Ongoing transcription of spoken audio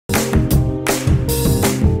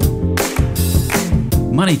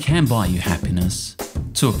Money can buy you happiness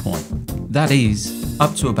to a point. That is,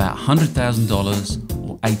 up to about $100,000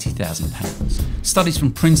 or £80,000. Studies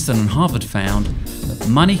from Princeton and Harvard found that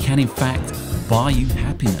money can in fact buy you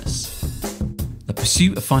happiness. The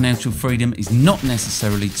pursuit of financial freedom is not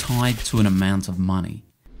necessarily tied to an amount of money.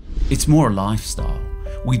 It's more a lifestyle.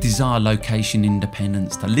 We desire location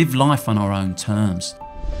independence, to live life on our own terms,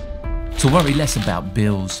 to worry less about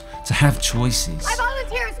bills, to have choices. I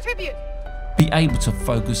volunteer as tribute. Be able to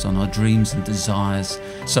focus on our dreams and desires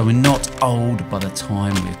so we're not old by the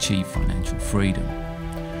time we achieve financial freedom.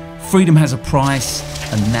 Freedom has a price,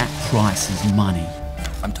 and that price is money.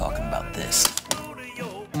 I'm talking about this.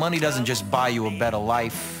 Money doesn't just buy you a better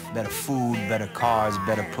life, better food, better cars,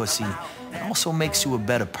 better pussy. It also makes you a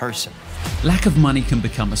better person. Lack of money can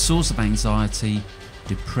become a source of anxiety,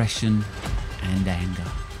 depression, and anger.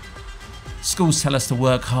 Schools tell us to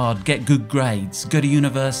work hard, get good grades, go to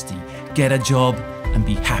university, get a job, and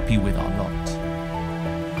be happy with our lot.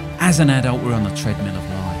 As an adult, we're on the treadmill of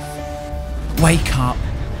life. Wake up,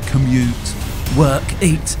 commute, work,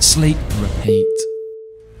 eat, sleep, repeat.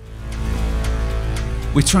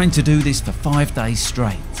 We're trained to do this for 5 days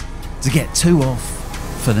straight, to get 2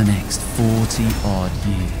 off for the next 40 odd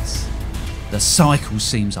years. The cycle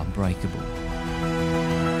seems unbreakable.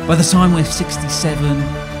 By the time we're 67,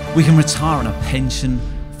 we can retire on a pension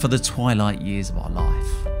for the twilight years of our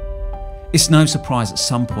life. It's no surprise at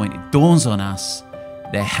some point it dawns on us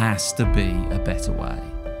there has to be a better way.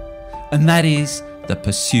 And that is the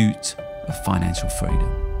pursuit of financial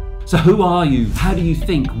freedom. So who are you? How do you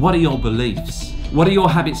think? What are your beliefs? What are your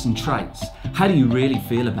habits and traits? How do you really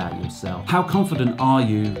feel about yourself? How confident are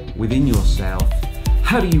you within yourself?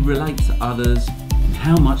 How do you relate to others? And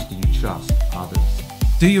how much do you trust others?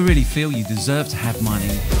 Do you really feel you deserve to have money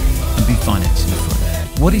and be financially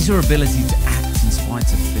free? What is your ability to act in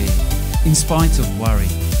spite of fear, in spite of worry,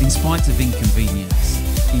 in spite of inconvenience,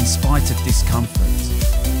 in spite of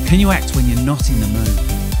discomfort? Can you act when you're not in the mood?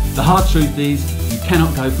 The hard truth is, you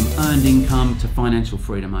cannot go from earned income to financial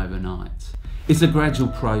freedom overnight. It's a gradual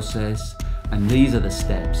process, and these are the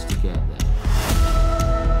steps to get there.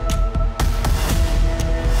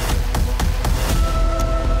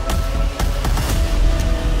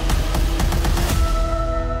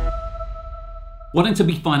 Wanting to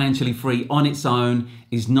be financially free on its own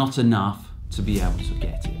is not enough to be able to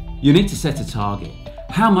get it. You need to set a target.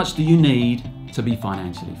 How much do you need to be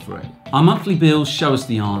financially free? Our monthly bills show us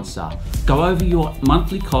the answer. Go over your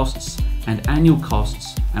monthly costs and annual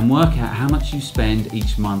costs and work out how much you spend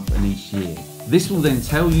each month and each year. This will then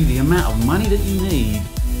tell you the amount of money that you need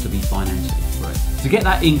to be financially free. To get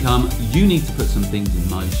that income, you need to put some things in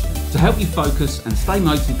motion. To help you focus and stay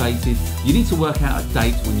motivated, you need to work out a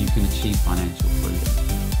date when you can achieve financial freedom.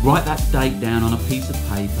 Write that date down on a piece of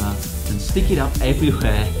paper and stick it up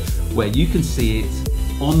everywhere where you can see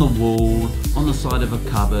it, on the wall, on the side of a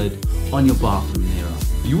cupboard, on your bathroom mirror.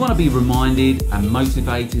 You want to be reminded and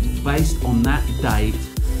motivated based on that date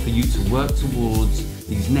for you to work towards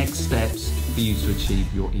these next steps for you to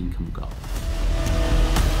achieve your income goal.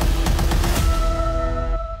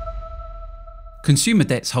 Consumer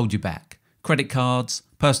debts hold you back. Credit cards,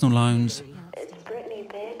 personal loans,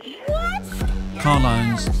 car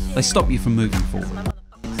loans, they stop you from moving forward.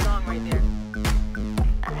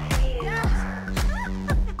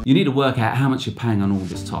 You need to work out how much you're paying on all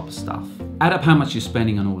this type of stuff. Add up how much you're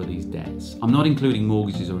spending on all of these debts. I'm not including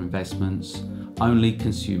mortgages or investments, only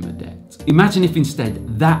consumer debt. Imagine if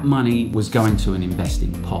instead that money was going to an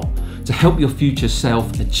investing pot to help your future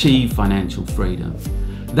self achieve financial freedom.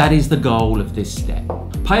 That is the goal of this step.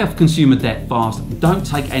 Pay off consumer debt fast, don't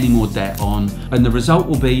take any more debt on, and the result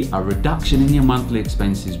will be a reduction in your monthly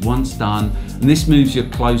expenses once done, and this moves you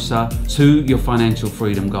closer to your financial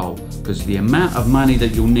freedom goal, because the amount of money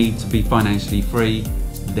that you'll need to be financially free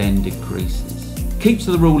then decreases. Keep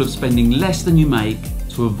to the rule of spending less than you make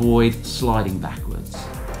to avoid sliding backwards.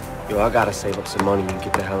 Yo, I gotta save up some money and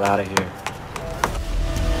get the hell out of here.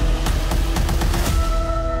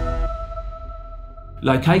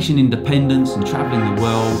 Location independence and travelling the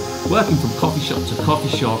world, working from coffee shop to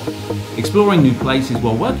coffee shop, exploring new places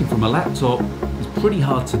while working from a laptop is pretty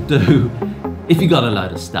hard to do if you got a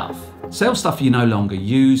load of stuff. Sell stuff you no longer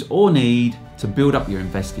use or need to build up your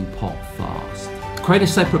investing pot fast. Create a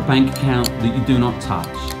separate bank account that you do not touch,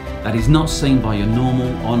 that is not seen by your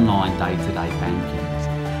normal online day-to-day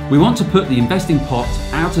banking. We want to put the investing pot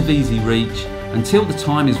out of easy reach until the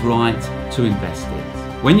time is right to invest it.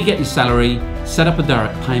 When you get your salary, set up a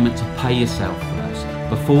direct payment to pay yourself first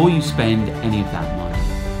before you spend any of that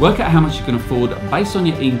money. Work out how much you can afford based on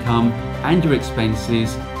your income and your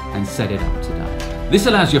expenses and set it up today. This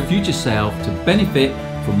allows your future self to benefit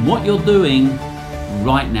from what you're doing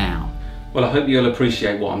right now. Well, I hope you'll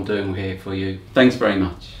appreciate what I'm doing here for you. Thanks very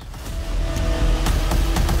much.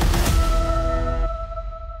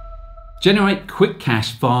 Generate quick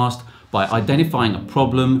cash fast by identifying a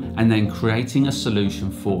problem and then creating a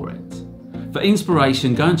solution for it. For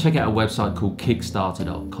inspiration, go and check out a website called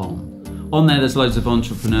Kickstarter.com. On there, there's loads of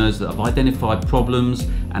entrepreneurs that have identified problems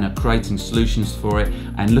and are creating solutions for it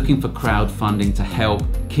and looking for crowdfunding to help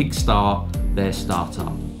kickstart their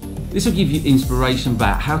startup. This will give you inspiration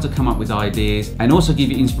about how to come up with ideas and also give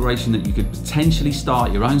you inspiration that you could potentially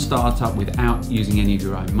start your own startup without using any of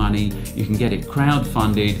your own money. You can get it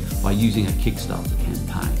crowdfunded by using a Kickstarter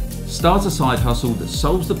campaign. Start a side hustle that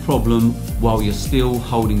solves the problem while you're still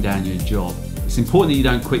holding down your job. It's important that you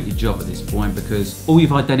don't quit your job at this point because all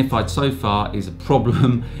you've identified so far is a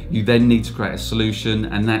problem. You then need to create a solution,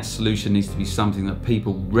 and that solution needs to be something that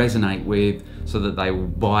people resonate with so that they will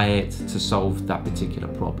buy it to solve that particular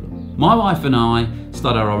problem. My wife and I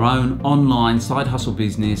started our own online side hustle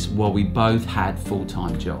business while we both had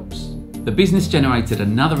full-time jobs. The business generated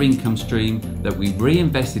another income stream that we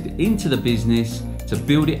reinvested into the business to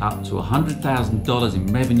build it up to $100,000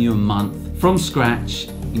 in revenue a month from scratch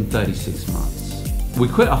in 36 months. We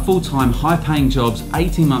quit our full-time high-paying jobs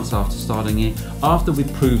 18 months after starting it, after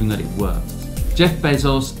we'd proven that it worked. Jeff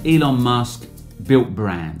Bezos, Elon Musk built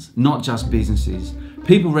brands, not just businesses.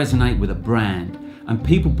 People resonate with a brand and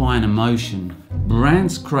people buy an emotion.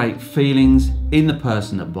 Brands create feelings in the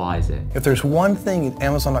person that buys it. If there's one thing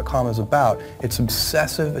Amazon.com is about, it's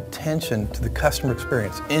obsessive attention to the customer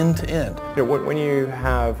experience, end to end. You know, when you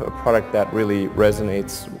have a product that really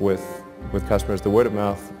resonates with customers, the word of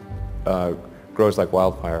mouth grows like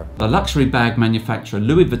wildfire. The luxury bag manufacturer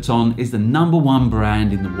Louis Vuitton is the #1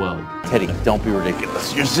 brand in the world. Teddy, don't be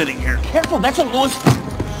ridiculous. You're sitting here. Careful, that's a Louis.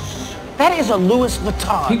 That is a Louis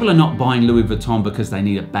Vuitton. People are not buying Louis Vuitton because they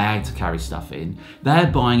need a bag to carry stuff in. They're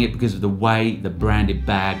buying it because of the way the branded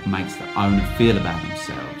bag makes the owner feel about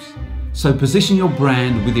themselves. So position your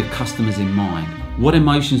brand with your customers in mind. What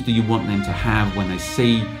emotions do you want them to have when they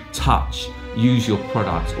see, touch, use your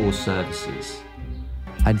products or services?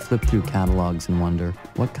 I'd flip through catalogs and wonder,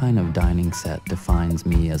 what kind of dining set defines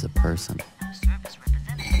me as a person?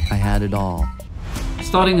 I had it all.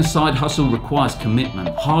 Starting a side hustle requires commitment,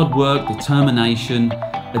 hard work, determination,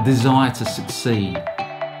 a desire to succeed.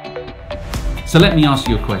 So let me ask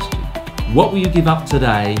you a question. What will you give up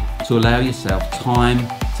today to allow yourself time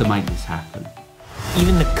to make this happen?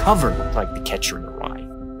 Even the cover looked like The Catcher in the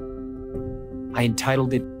Rye. I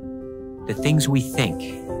entitled it, "The Things We Think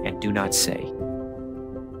and Do Not Say.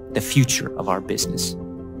 The Future of Our Business."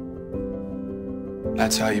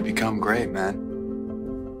 That's how you become great, man.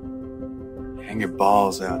 Hang your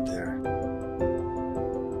balls out there.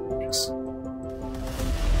 Just...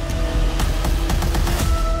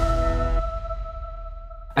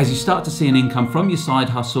 As you start to see an income from your side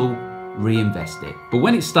hustle, reinvest it. But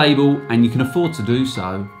when it's stable and you can afford to do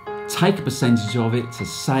so, take a percentage of it to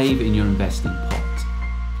save in your investing pot.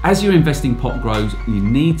 As your investing pot grows, you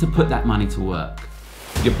need to put that money to work.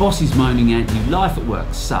 Your boss is moaning at you, life at work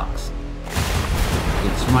sucks.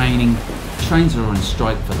 It's raining, trains are on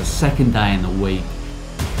strike for the second day in the week,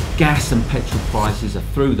 gas and petrol prices are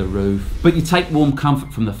through the roof, but you take warm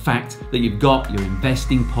comfort from the fact that you've got your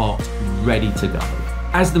investing pot ready to go.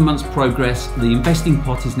 As the months progress, the investing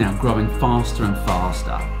pot is now growing faster and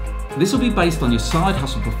faster. This will be based on your side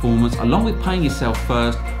hustle performance along with paying yourself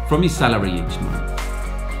first from your salary each month.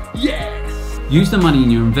 Yes! Use the money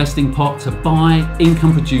in your investing pot to buy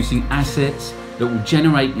income producing assets that will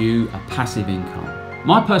generate you a passive income.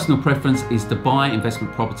 My personal preference is to buy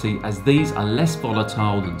investment property as these are less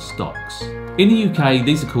volatile than stocks. In the UK,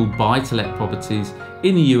 these are called buy-to-let properties.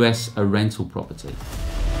 In the US, a rental property.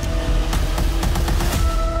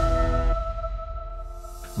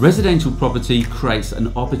 Residential property creates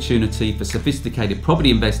an opportunity for sophisticated property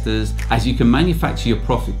investors as you can manufacture your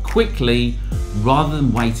profit quickly rather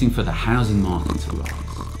than waiting for the housing market to rise.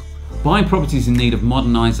 Buying properties in need of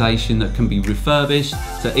modernisation that can be refurbished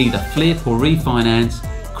to either flip or refinance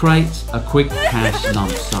creates a quick cash lump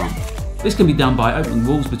sum. This can be done by opening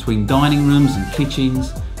walls between dining rooms and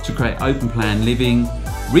kitchens to create open plan living,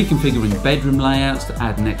 reconfiguring bedroom layouts to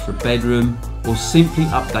add an extra bedroom, or simply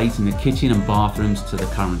updating the kitchen and bathrooms to the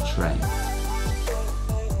current trend.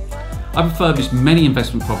 I've refurbished many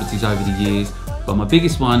investment properties over the years, but my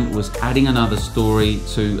biggest one was adding another story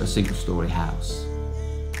to a single story house.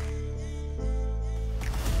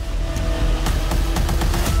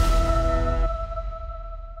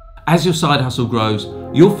 As your side hustle grows,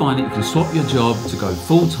 you'll find that you can swap your job to go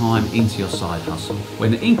full-time into your side hustle,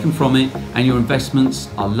 when the income from it and your investments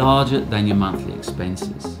are larger than your monthly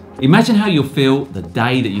expenses. Imagine how you'll feel the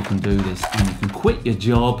day that you can do this and you can quit your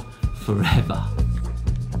job forever.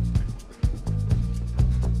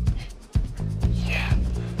 Yeah,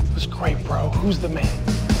 it was great, bro. Who's the man?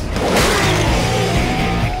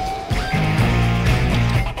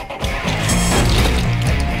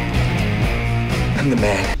 I'm the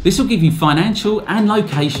man. This will give you financial and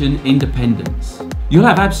location independence. You'll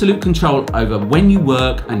have absolute control over when you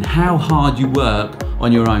work and how hard you work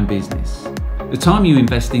on your own business. The time you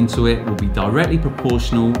invest into it will be directly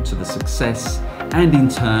proportional to the success and in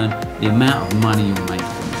turn, the amount of money you'll make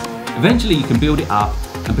from it. Eventually you can build it up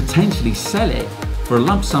and potentially sell it for a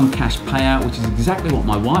lump sum cash payout, which is exactly what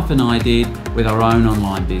my wife and I did with our own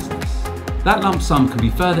online business. That lump sum can be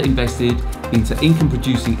further invested into income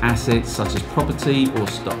producing assets such as property or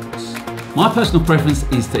stocks. My personal preference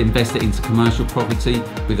is to invest it into commercial property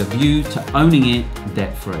with a view to owning it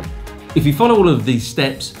debt free. If you follow all of these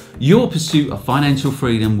steps, your pursuit of financial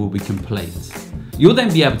freedom will be complete. You'll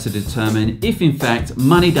then be able to determine if in fact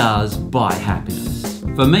money does buy happiness.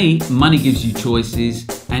 For me, money gives you choices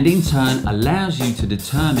and in turn allows you to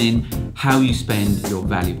determine how you spend your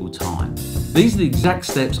valuable time. These are the exact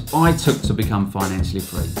steps I took to become financially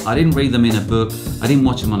free. I didn't read them in a book, I didn't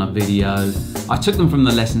watch them on a video. I took them from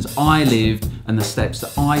the lessons I lived and the steps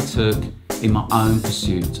that I took in my own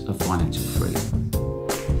pursuit of financial freedom.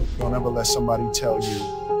 Don't ever let somebody tell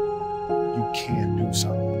you you can't do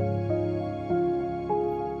something.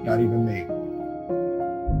 Not even me.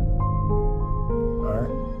 All right?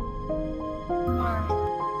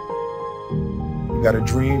 You got a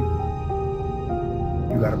dream,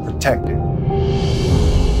 you got to protect it.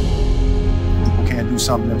 People can't do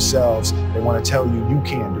something themselves. They want to tell you you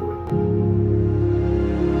can't do it.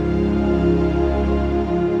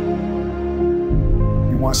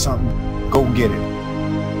 You want something, go get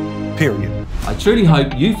it. Period. I truly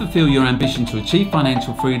hope you fulfill your ambition to achieve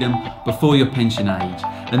financial freedom before your pension age,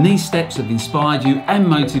 and these steps have inspired you and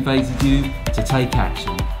motivated you to take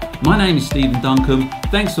action. My name is Duncombe.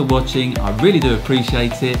 Thanks for watching. I really do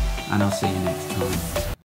appreciate it, and I'll see you next time.